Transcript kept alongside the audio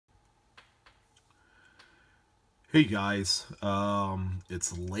Hey guys,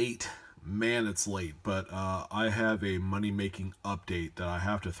 it's late. Man, it's late, but I have a money-making update that I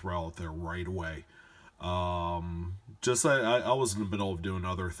have to throw out there right away. I was in the middle of doing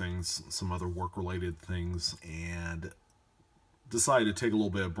other things, some other work-related things, and decided to take a little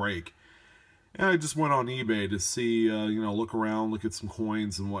bit of break. And I just went on eBay to see, look around, look at some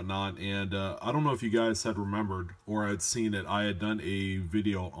coins and whatnot. And I don't know if you guys had remembered or had seen it. I had done a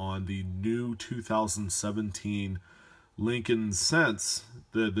video on the new 2017 Lincoln Cents,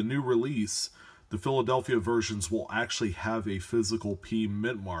 the new release. The Philadelphia versions will actually have a physical P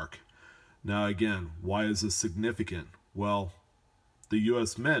mint mark. Now, again, why is this significant? Well, the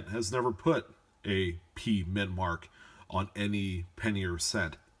U.S. Mint has never put a P mint mark on any penny or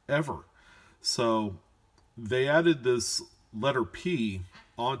cent ever. So they added this letter P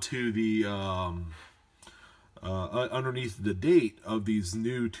onto the underneath the date of these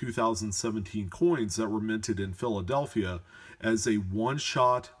new 2017 coins that were minted in Philadelphia as a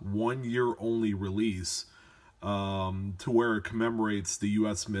one-shot, one-year-only release, to where it commemorates the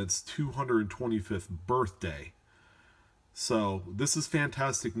U.S. Mint's 225th birthday. So this is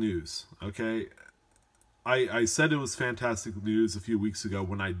fantastic news, okay? I said it was fantastic news a few weeks ago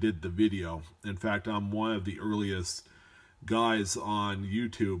when I did the video. In fact, I'm one of the earliest guys on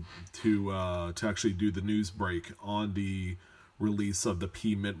YouTube to actually do the news break on the release of the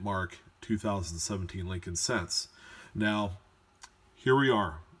P Mint Mark 2017 Lincoln Cents. Now, here we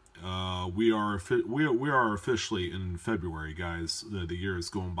are. We are officially in February, guys. The year is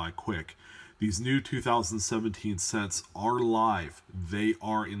going by quick. These new 2017 cents are live. They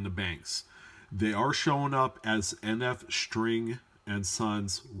are in the banks. They are showing up as NF String and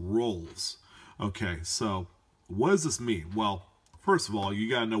Sons rolls. Okay, so what does this mean? Well, first of all, you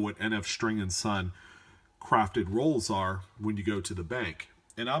got to know what NF String and Son crafted rolls are when you go to the bank.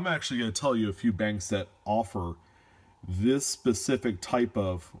 And I'm actually going to tell you a few banks that offer this specific type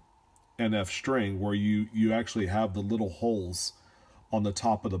of NF string where you actually have the little holes on the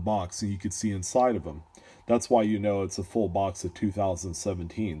top of the box and you can see inside of them. That's why you know it's a full box of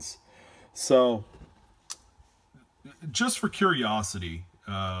 2017s. So, just for curiosity,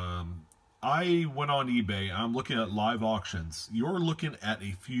 I went on eBay. I'm looking at live auctions. You're looking at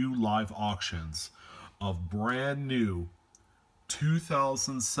a few live auctions of brand new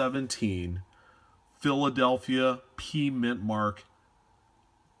 2017 Philadelphia P Mint Mark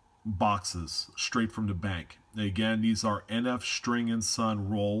boxes straight from the bank. Again, these are NF String and Son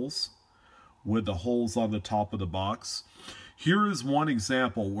rolls with the holes on the top of the box. Here is one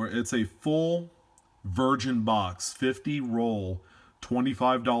example where it's a full virgin box, 50 roll,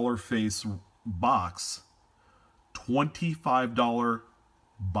 $25 face box, $25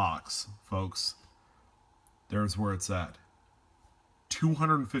 box, folks. There's where it's at.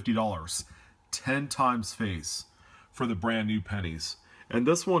 $250, 10 times face for the brand new pennies. And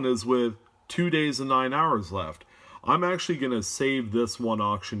this one is with 2 days and 9 hours left. I'm actually going to save this one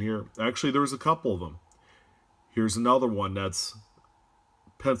auction here. Actually, there's a couple of them. Here's another one that's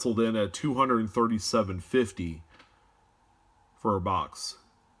penciled in at $237.50 for a box.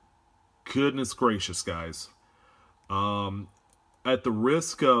 Goodness gracious, guys. At the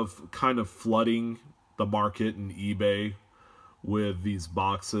risk of kind of flooding the market and eBay with these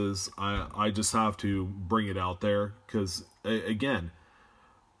boxes, I just have to bring it out there because, again,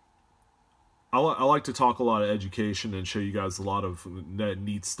 I like to talk a lot of education and show you guys a lot of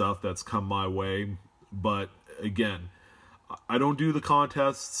neat stuff that's come my way. But again, I don't do the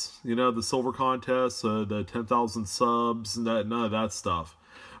contests, the silver contests, the 10,000 subs, none of that stuff.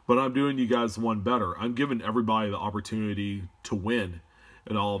 But I'm doing you guys one better. I'm giving everybody the opportunity to win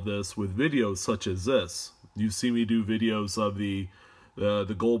in all of this with videos such as this. You've seen me do videos of the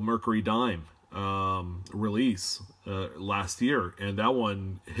Gold Mercury Dime release last year, and that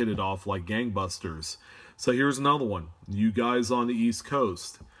one hit it off like gangbusters. So here's another one. You guys on the East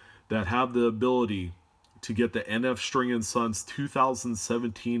Coast that have the ability to get the NF String and Sons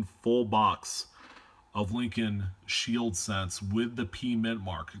 2017 full box of Lincoln Shield cents with the P Mint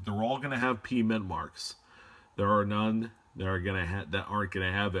mark. They're all going to have P Mint marks. There are none that aren't going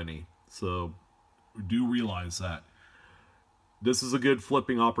to have any. So do realize that. This is a good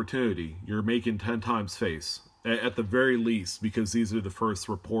flipping opportunity. You're making 10 times face at the very least, because these are the first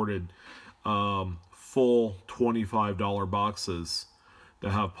reported full $25 boxes that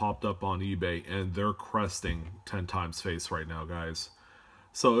have popped up on eBay, and they're cresting 10 times face right now, guys.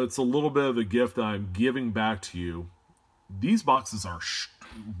 So it's a little bit of a gift that I'm giving back to you. These boxes are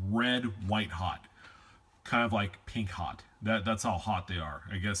red, white hot, kind of like pink hot. That's how hot they are.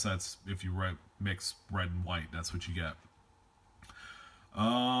 I guess that's if you mix red and white, that's what you get.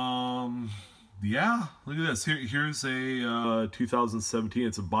 Yeah, look at this. Here's a 2017.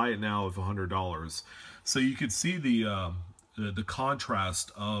 It's a buy it now of $100. So you could see the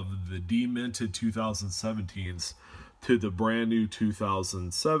contrast of the deminted 2017s to the brand new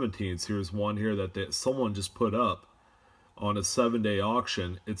 2017s. Here's one here that someone just put up on a 7-day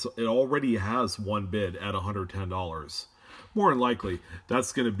auction. It already has one bid at $110. More than likely,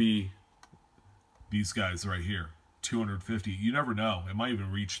 that's going to be these guys right here, 250. You never know. It might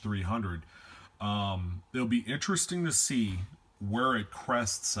even reach 300. It'll be interesting to see where it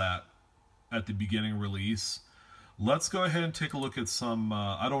crests at the beginning release. Let's go ahead and take a look at some,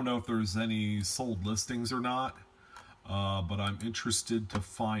 I don't know if there's any sold listings or not, but I'm interested to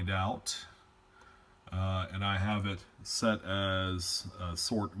find out. And I have it set as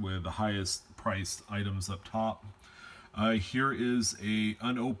sort with the highest priced items up top. Here is a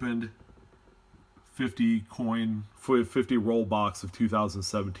unopened 50 roll box of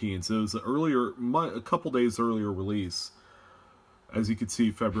 2017. So it was a couple days earlier release. As you can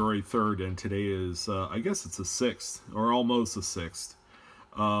see, February 3rd, and today is, I guess it's the 6th, or almost the 6th.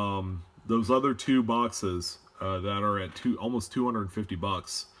 Those other two boxes that are at almost 250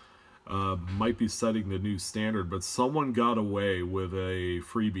 bucks might be setting the new standard, but someone got away with a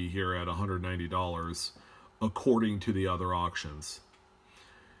freebie here at $190, according to the other auctions.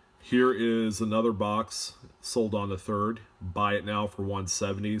 Here is another box sold on the 3rd. Buy it now for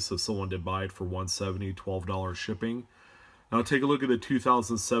 $170. So someone did buy it for $170, $12 shipping. Now take a look at the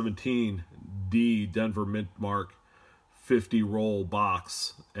 2017 D Denver Mint Mark 50 roll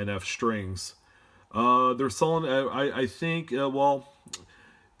box NF strings. They're selling, I think, well,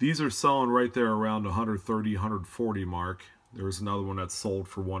 these are selling right there around 130, 140 mark. There's another one that's sold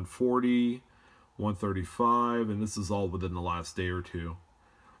for 140, 135, and this is all within the last day or two.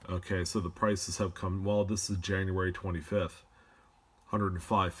 Okay, so the prices have come, well, this is January 25th,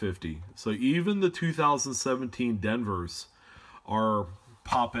 $105.50. So even the 2017 Denvers are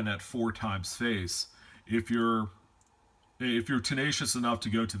popping at 4 times face if you're tenacious enough to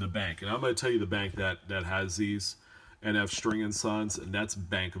go to the bank. And I'm going to tell you the bank that has these NF String and Sons, and that's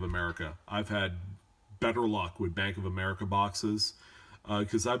Bank of America. I've had better luck with Bank of America boxes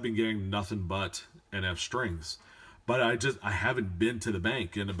because I've been getting nothing but NF strings. But I haven't been to the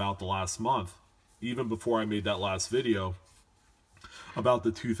bank in about the last month, even before I made that last video about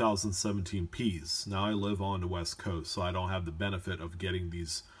the 2017 Ps. Now I live on the West Coast, so I don't have the benefit of getting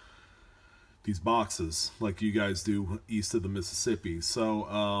these boxes like you guys do east of the Mississippi.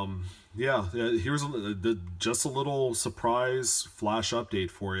 So yeah, here's just a little surprise flash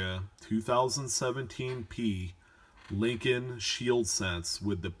update for you. 2017 P Lincoln Shield Scents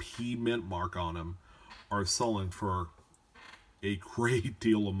with the P mint mark on them are selling for a great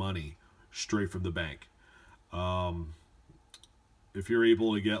deal of money straight from the bank. If you're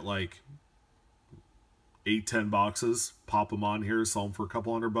able to get like 8-10 boxes, pop them on here, sell them for a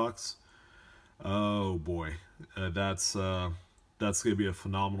couple $100. Oh boy, that's gonna be a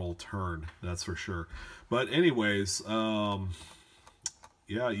phenomenal turn, that's for sure. But anyways, yeah,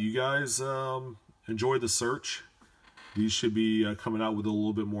 you guys enjoy the search. These should be coming out with a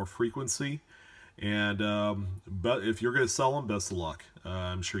little bit more frequency. And but if you're going to sell them, best of luck.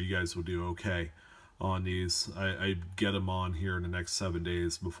 I'm sure you guys will do okay on these. I get them on here in the next 7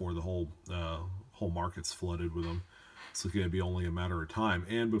 days before the whole market's flooded with them. So it's going to be only a matter of time,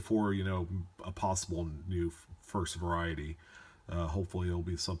 and before, you know, a possible new first variety. Hopefully it'll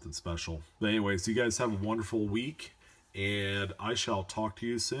be something special. But anyways, you guys have a wonderful week, and I shall talk to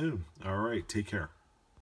you soon. All right, take care.